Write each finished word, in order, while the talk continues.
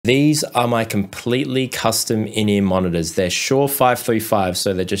These are my completely custom in-ear monitors. They're Shure 535,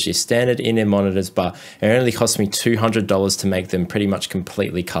 so they're just your standard in-ear monitors, but it only cost me $200 to make them pretty much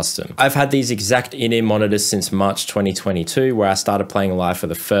completely custom. I've had these exact in-ear monitors since March 2022, where I started playing live for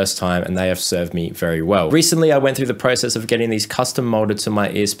the first time, and they have served me very well. Recently, I went through the process of getting these custom molded to my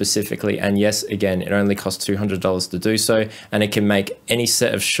ears specifically, and yes, again, it only costs $200 to do so, and it can make any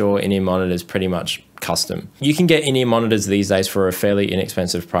set of Shure in-ear monitors pretty much custom. You can get in-ear monitors these days for a fairly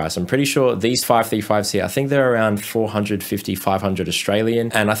inexpensive price. I'm pretty sure these 535s here, I think they're around 450, 500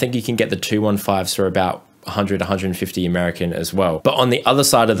 Australian, and I think you can get the 215s for about 100, 150 American as well. But on the other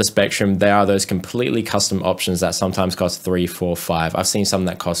side of the spectrum, there are those completely custom options that sometimes cost 3, 4, 5. I've seen some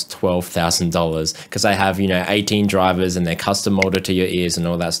that cost $12,000 because they have, 18 drivers and they're custom molded to your ears and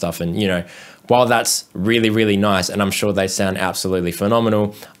all that stuff. And, while that's really, really nice, and I'm sure they sound absolutely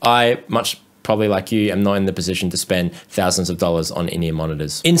phenomenal, I probably like you, I'm not in the position to spend thousands of dollars on in-ear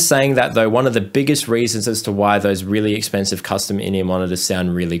monitors. In saying that though, one of the biggest reasons as to why those really expensive custom in-ear monitors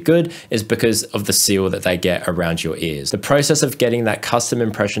sound really good is because of the seal that they get around your ears. The process of getting that custom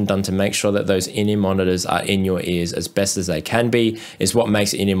impression done to make sure that those in-ear monitors are in your ears as best as they can be is what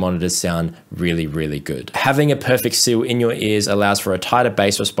makes in-ear monitors sound really, really good. Having a perfect seal in your ears allows for a tighter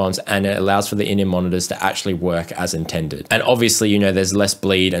bass response, and it allows for the in-ear monitors to actually work as intended. And obviously, there's less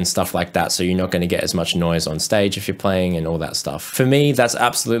bleed and stuff like that, so you're not going to get as much noise on stage if you're playing and all that stuff. For me, that's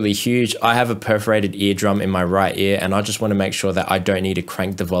absolutely huge. I have a perforated eardrum in my right ear, and I just want to make sure that I don't need to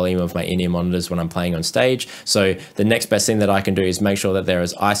crank the volume of my in-ear monitors when I'm playing on stage. So the next best thing that I can do is make sure that they're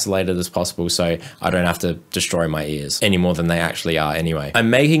as isolated as possible so I don't have to destroy my ears any more than they actually are anyway. I'm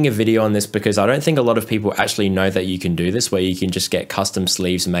making a video on this because I don't think a lot of people actually know that you can do this, where you can just get custom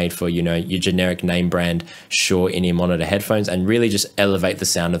sleeves made for, your generic name brand Shure in-ear monitor headphones and really just elevate the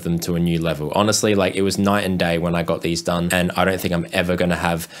sound of them to a new level. Honestly, like, it was night and day when I got these done, and I don't think I'm ever going to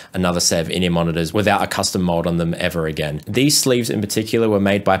have another set of in-ear monitors without a custom mold on them ever again. These sleeves in particular were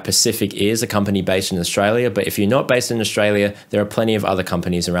made by Pacific Ears, a company based in Australia, but if you're not based in Australia, there are plenty of other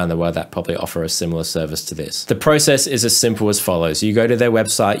companies around the world that probably offer a similar service to this. The process is as simple as follows. You go to their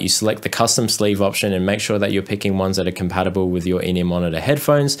website, you select the custom sleeve option and make sure that you're picking ones that are compatible with your in-ear monitor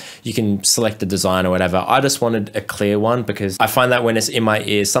headphones. You can select the design or whatever. I just wanted a clear one because I find that when it's in my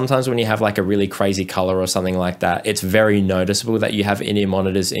ears, sometimes when you have like a really crazy color or something like that, it's very noticeable that you have in-ear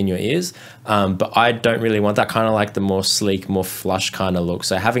monitors in your ears. But I don't really want that, kind of like the more sleek, more flush kind of look.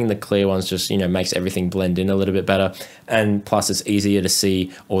 So having the clear ones just, makes everything blend in a little bit better. And plus it's easier to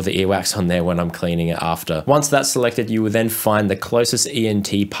see all the earwax on there when I'm cleaning it after. Once that's selected, you will then find the closest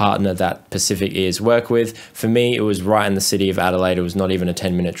ENT partner that Pacific Ears work with. For me, it was right in the city of Adelaide. It was not even a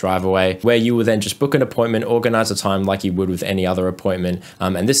 10-minute drive away, where you will then just book an appointment, organize a time like you would with any other appointment.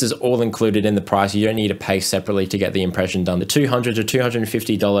 And this is all included in the price. You don't need to pay separately to get the impression done. The $200 to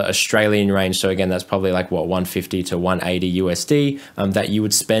 $250 Australian range. So again, that's probably like what, 150 to 180 USD that you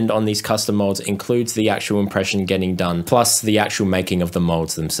would spend on these custom molds includes the actual impression getting done, plus the actual making of the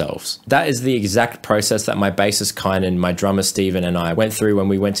molds themselves. That is the exact process that my bassist Keyan, my drummer Steven, and I went through when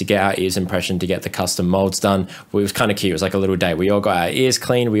we went to get our ears impression to get the custom molds done. It was kind of cute. It was like a little date. We all got our ears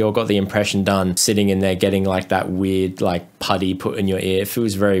cleaned. We all got the impression done, sitting in there getting like that weird like putty put in your ear. It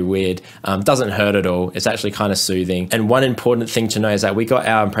feels very weird. Doesn't hurt at all. It's actually kind of soothing. And one important thing to know is that we got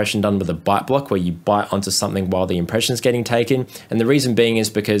our impression done with a bite block, where you bite onto something while the impression's getting taken. And the reason being is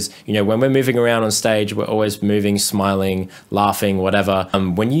because, when we're moving around on stage, we're always moving, smiling, laughing, whatever.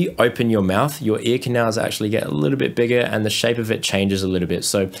 When you open your mouth, your ear canals actually get a little bit bigger and the shape of it changes a little bit.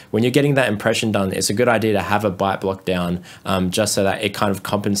 So when you're getting that impression done, it's a good idea to have a bite block down just so that it kind of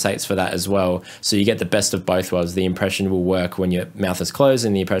compensates for that as well. So you get the best of both worlds. The impression will work when your mouth is closed,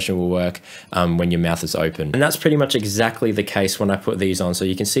 and the impression will work when your mouth is open. And that's pretty much exactly the case when I put these on. So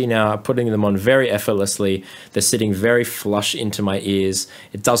you can see now I'm putting them on very effortlessly. They're sitting very flush into my ears.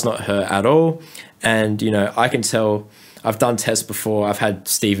 It does not hurt at all. And, I can tell, I've done tests before. I've had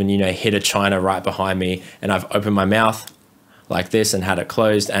Steven, hit a china right behind me, and I've opened my mouth like this and had it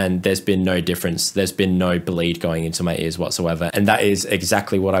closed, and there's been no difference. There's been no bleed going into my ears whatsoever. And that is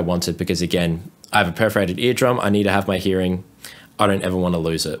exactly what I wanted, because again, I have a perforated eardrum. I need to have my hearing. I don't ever want to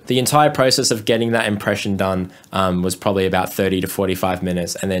lose it. The entire process of getting that impression done was probably about 30 to 45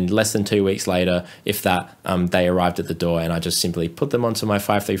 minutes. And then less than 2 weeks later, if that, they arrived at the door, and I just simply put them onto my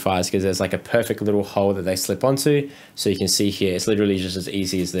 535s, because there's like a perfect little hole that they slip onto. So you can see here, it's literally just as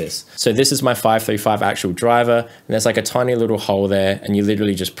easy as this. So this is my 535 actual driver, and there's like a tiny little hole there, and you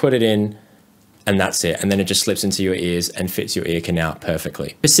literally just put it in, and that's it. And then it just slips into your ears and fits your ear canal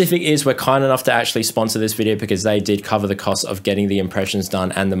perfectly. Pacific Ears were kind enough to actually sponsor this video because they did cover the cost of getting the impressions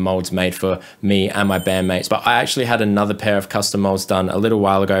done and the molds made for me and my bandmates. But I actually had another pair of custom molds done a little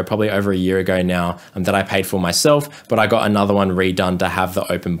while ago, probably over a year ago now, that I paid for myself, but I got another one redone to have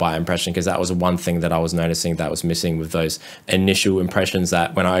the open bite impression because that was one thing that I was noticing that was missing with those initial impressions,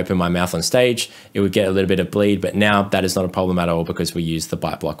 that when I opened my mouth on stage, it would get a little bit of bleed, but now that is not a problem at all because we used the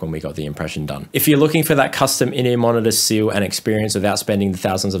bite block when we got the impression done. If you're looking for that custom in-ear monitor seal and experience without spending the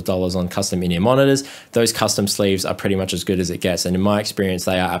thousands of dollars on custom in-ear monitors, those custom sleeves are pretty much as good as it gets. And in my experience,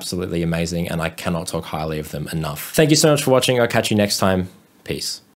 they are absolutely amazing and I cannot talk highly of them enough. Thank you so much for watching. I'll catch you next time. Peace.